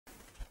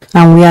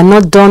And we are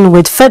not done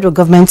with federal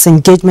government's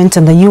engagement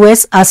in the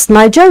U.S. as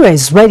Nigeria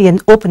is ready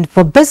and open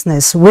for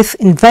business with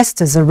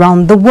investors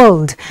around the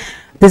world.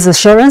 This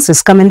assurance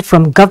is coming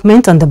from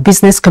government and the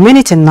business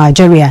community in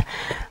Nigeria.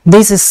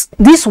 This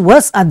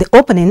was at the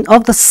opening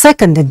of the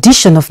second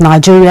edition of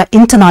Nigeria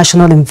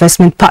International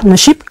Investment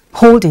Partnership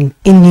holding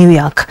in New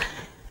York.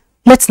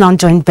 Let's now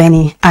join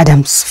Benny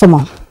Adams for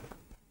more.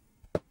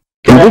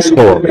 In this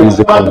hall is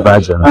the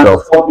convergence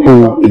of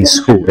who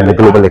is who in the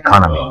global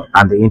economy,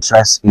 and the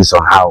interest is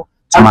on how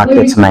to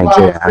market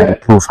Nigeria and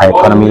improve our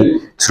economy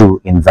through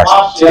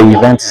investment. The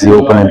event is the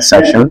opening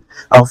session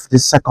of the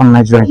second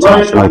Nigeria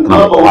International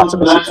Economic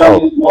Partnership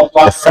Forum.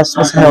 The first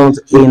was held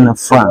in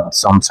France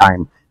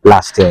sometime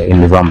last year in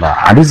November,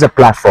 and this is a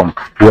platform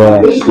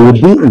where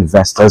would-be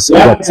investors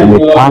get to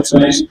meet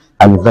partners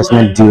and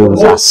investment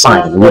deals are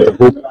signed with the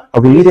hope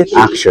of immediate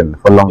action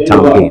for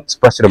long-term gains.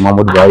 President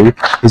Muhammadu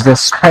Buhari is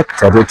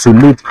expected to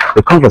lead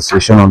the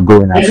conversation on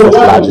growing Africa's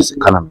largest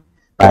economy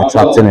by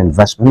attracting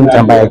investment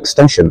and by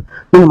extension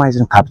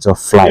minimizing capital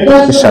flight,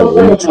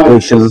 especially in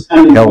education,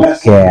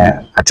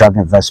 healthcare,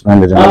 attracting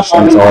investment in the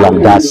nation's oil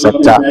and gas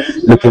sector,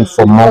 looking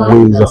for more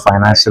ways of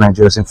financing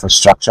Nigeria's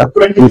infrastructure,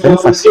 with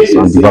emphasis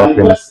on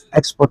developing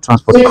export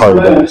transport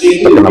corridors,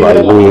 talking about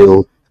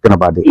rail, talking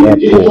about the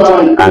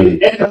airport,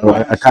 and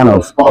a kind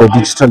of a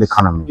digital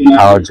economy,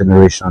 power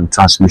generation,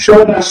 transmission,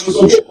 and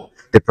distribution.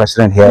 The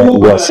president here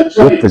was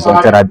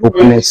represented at the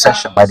opening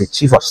session by the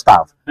Chief of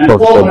Staff,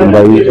 Professor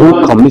Buhari,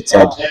 who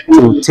committed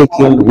to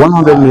taking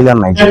 100 million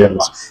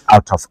Nigerians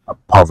out of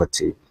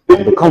poverty.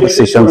 The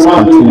conversations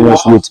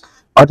continues with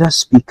other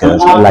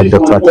speakers like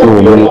Dr.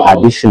 Akinwumi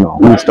Additional,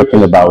 who is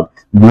talking about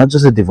not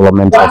just the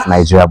development of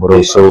Nigeria but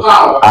also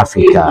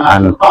Africa.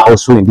 And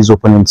also in this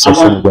opening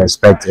session we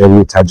expect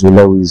Rita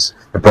Tajulo, who is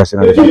the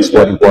president of the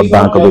Export-Import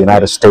Bank of the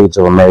United States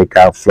of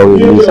America,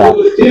 Florida,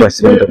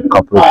 president of the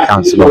Corporate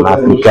Council on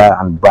Africa,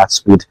 and Brad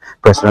Speed,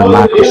 president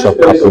of Microsoft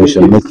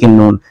Corporation, making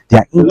known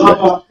their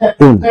interest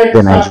in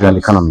the Nigerian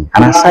economy.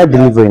 And aside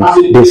delivering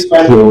this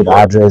keynote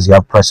address, you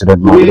have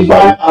President Muhammadu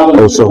Buhari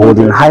also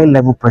holding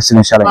high-level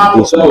presidential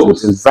engagement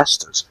with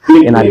investors,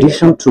 in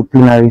addition to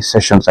plenary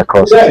sessions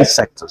across key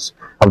sectors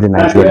of the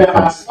Nigerian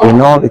economy.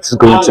 In all, it is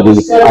going to be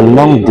a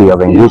long day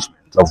of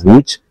engagement, of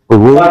which we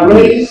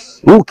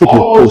will keep you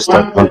posted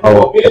on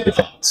all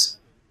events.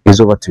 It's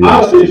over to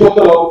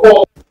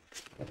you.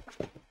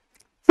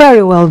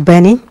 Very well,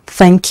 Benny.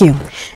 Thank you.